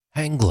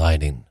Hang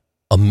gliding,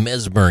 a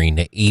mesmerizing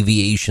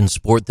aviation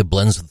sport that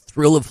blends the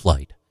thrill of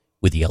flight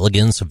with the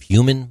elegance of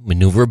human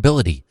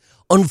maneuverability,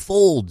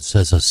 unfolds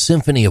as a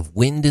symphony of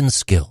wind and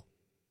skill.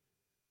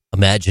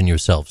 Imagine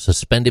yourself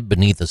suspended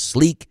beneath a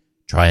sleek,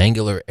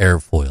 triangular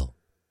airfoil,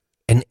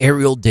 an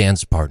aerial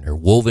dance partner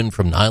woven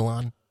from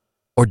nylon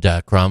or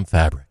dacron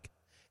fabric,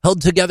 held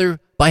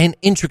together by an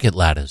intricate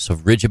lattice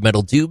of rigid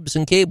metal tubes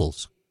and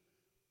cables.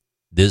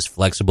 This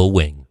flexible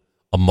wing,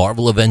 a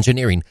marvel of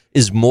engineering,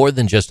 is more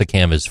than just a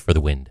canvas for the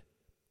wind.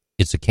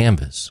 It's a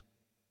canvas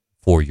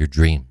for your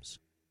dreams.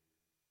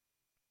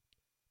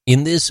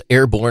 In this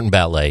airborne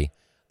ballet,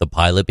 the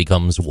pilot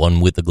becomes one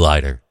with the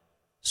glider,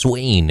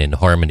 swaying in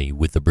harmony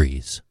with the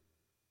breeze.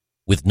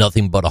 With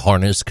nothing but a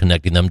harness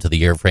connecting them to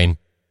the airframe,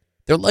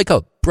 they're like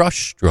a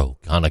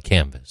brushstroke on a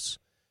canvas,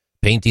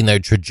 painting their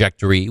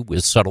trajectory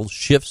with subtle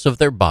shifts of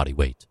their body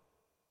weight.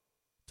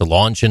 To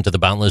launch into the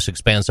boundless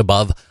expanse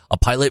above, a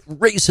pilot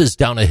races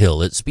down a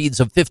hill at speeds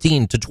of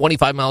 15 to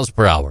 25 miles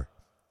per hour,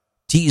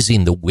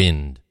 teasing the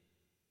wind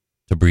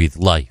to breathe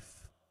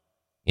life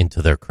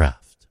into their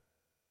craft.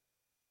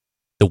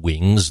 The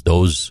wings,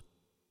 those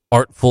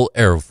artful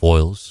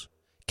aerofoils,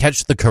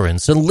 catch the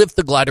currents and lift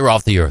the glider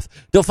off the earth,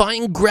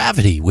 defying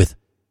gravity with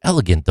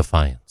elegant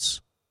defiance.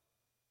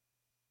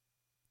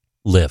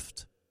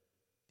 Lift,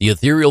 the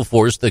ethereal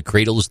force that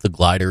cradles the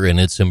glider in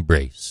its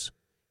embrace,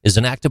 is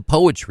an act of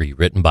poetry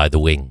written by the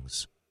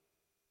wings.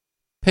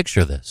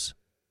 Picture this: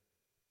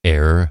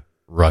 air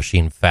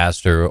rushing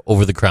faster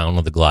over the crown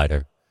of the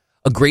glider,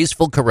 a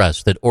graceful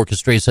caress that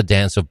orchestrates a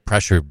dance of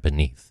pressure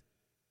beneath.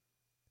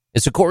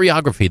 It's a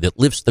choreography that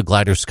lifts the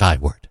glider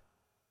skyward,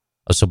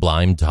 a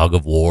sublime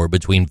tug-of-war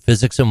between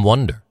physics and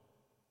wonder.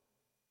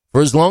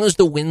 For as long as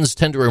the wind's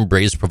tender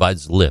embrace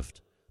provides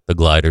lift, the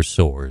glider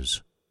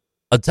soars,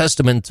 a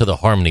testament to the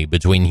harmony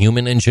between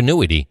human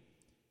ingenuity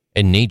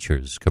and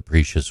nature's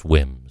capricious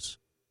whims.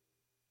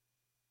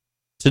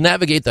 To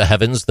navigate the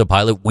heavens, the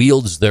pilot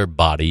wields their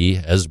body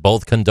as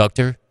both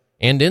conductor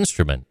and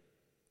instrument.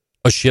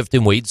 A shift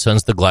in weight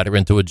sends the glider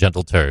into a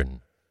gentle turn,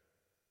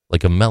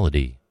 like a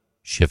melody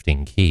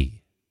shifting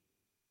key.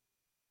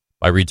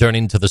 By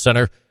returning to the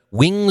center,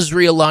 wings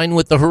realign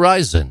with the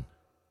horizon.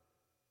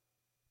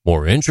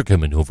 More intricate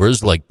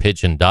maneuvers like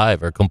pitch and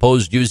dive are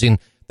composed using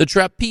the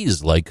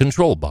trapeze-like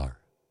control bar,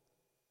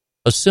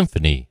 a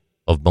symphony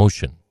of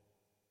motion.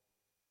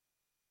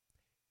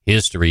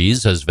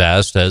 Histories as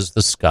vast as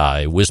the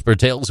sky whisper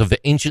tales of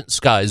ancient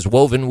skies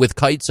woven with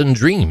kites and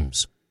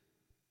dreams.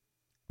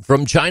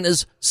 From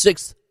China's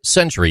 6th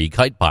century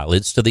kite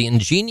pilots to the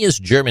ingenious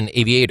German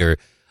aviator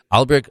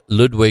Albrecht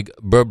Ludwig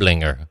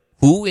Berblinger,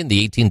 who in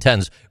the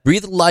 1810s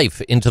breathed life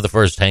into the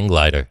first hang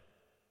glider.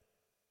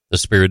 The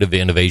spirit of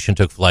innovation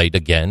took flight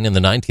again in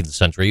the 19th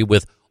century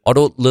with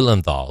Otto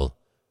Lilienthal,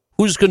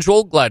 whose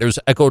controlled gliders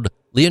echoed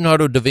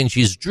Leonardo da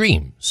Vinci's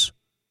dreams.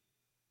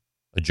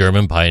 A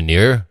German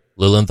pioneer,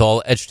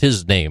 Lilienthal etched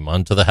his name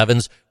onto the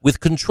heavens with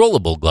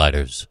controllable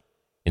gliders,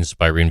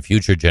 inspiring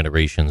future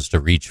generations to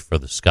reach for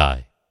the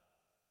sky.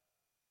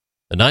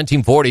 The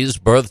 1940s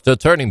birthed a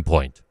turning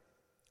point,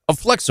 a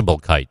flexible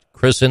kite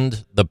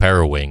christened the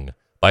Parawing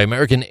by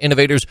American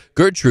innovators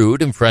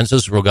Gertrude and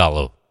Francis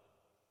Rogallo.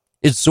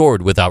 It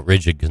soared without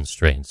rigid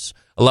constraints,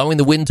 allowing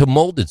the wind to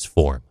mold its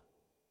form.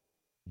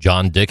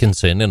 John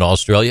Dickinson in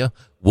Australia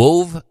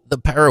wove the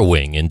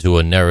Parawing into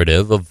a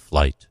narrative of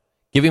flight,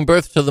 giving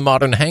birth to the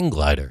modern hang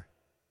glider.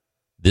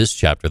 This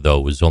chapter, though,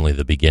 was only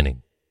the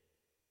beginning.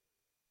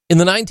 In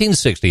the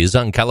 1960s,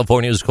 on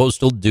California's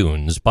coastal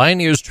dunes,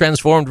 pioneers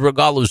transformed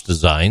Rogallo's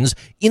designs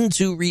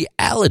into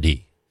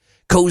reality,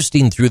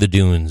 coasting through the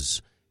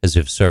dunes as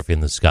if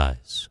surfing the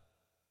skies.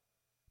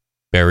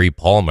 Barry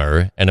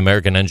Palmer, an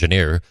American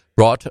engineer,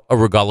 brought a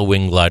Rogallo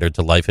wing glider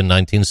to life in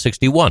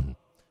 1961,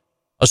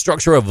 a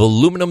structure of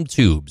aluminum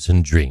tubes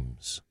and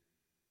dreams.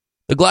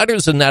 The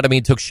glider's anatomy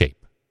took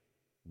shape: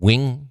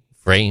 wing,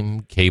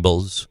 frame,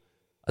 cables,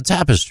 a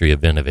tapestry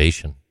of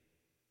innovation.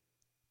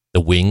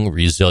 The wing,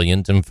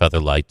 resilient and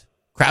feather-light,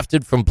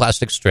 crafted from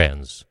plastic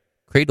strands,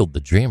 cradled the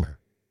dreamer.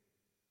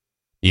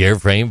 The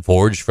airframe,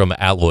 forged from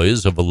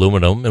alloys of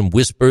aluminum and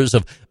whispers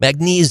of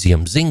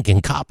magnesium, zinc,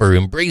 and copper,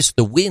 embraced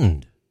the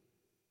wind.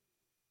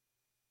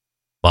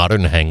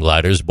 Modern hang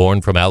gliders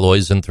born from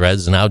alloys and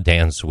threads now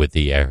dance with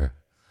the air,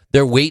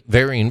 their weight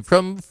varying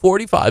from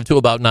 45 to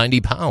about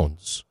 90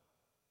 pounds.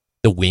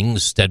 The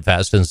wings,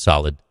 steadfast and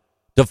solid,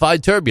 defy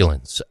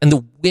turbulence and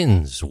the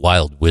wind's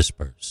wild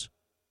whispers.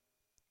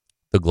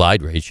 The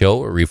glide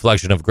ratio, a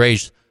reflection of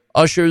grace,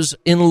 ushers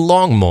in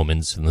long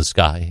moments in the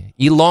sky,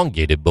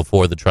 elongated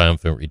before the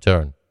triumphant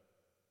return.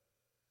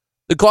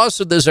 The cost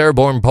of this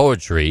airborne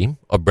poetry,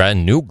 a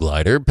brand new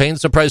glider,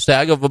 paints a price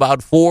tag of about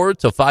 $4,000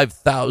 to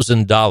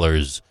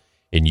 $5,000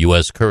 in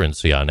U.S.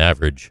 currency on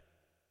average.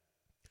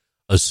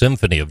 A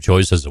symphony of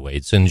choices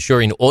awaits,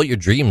 ensuring all your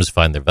dreams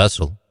find their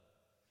vessel.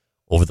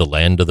 Over the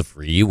land of the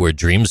free, where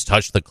dreams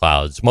touch the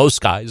clouds, most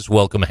skies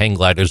welcome hang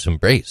gliders'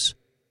 embrace.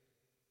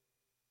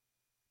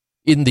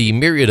 In the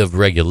myriad of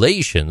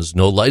regulations,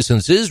 no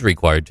license is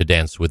required to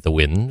dance with the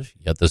wind,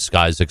 yet the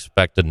skies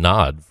expect a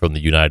nod from the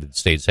United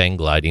States Hang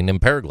Gliding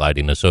and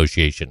Paragliding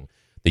Association,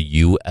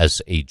 the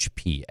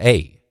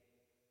USHPA.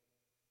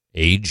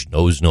 Age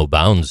knows no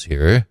bounds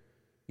here.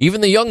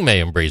 Even the young may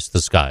embrace the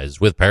skies,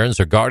 with parents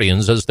or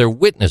guardians as their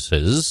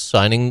witnesses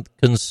signing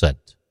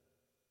consent.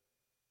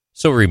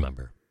 So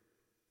remember,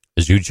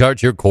 as you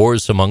chart your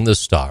course among the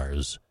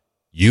stars,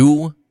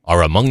 you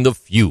are among the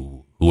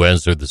few who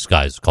answer the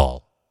sky's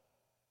call.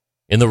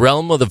 In the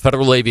realm of the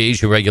federal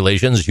aviation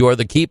regulations, you are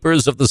the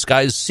keepers of the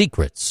sky's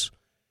secrets,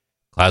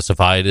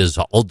 classified as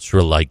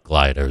ultralight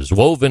gliders,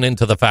 woven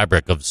into the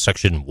fabric of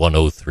Section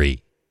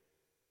 103.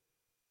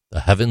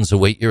 The heavens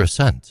await your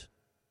ascent,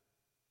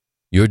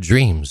 your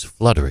dreams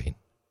fluttering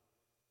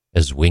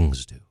as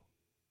wings do.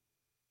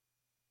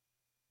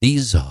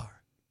 These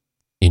are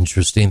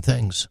Interesting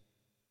Things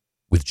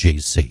with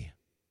JC.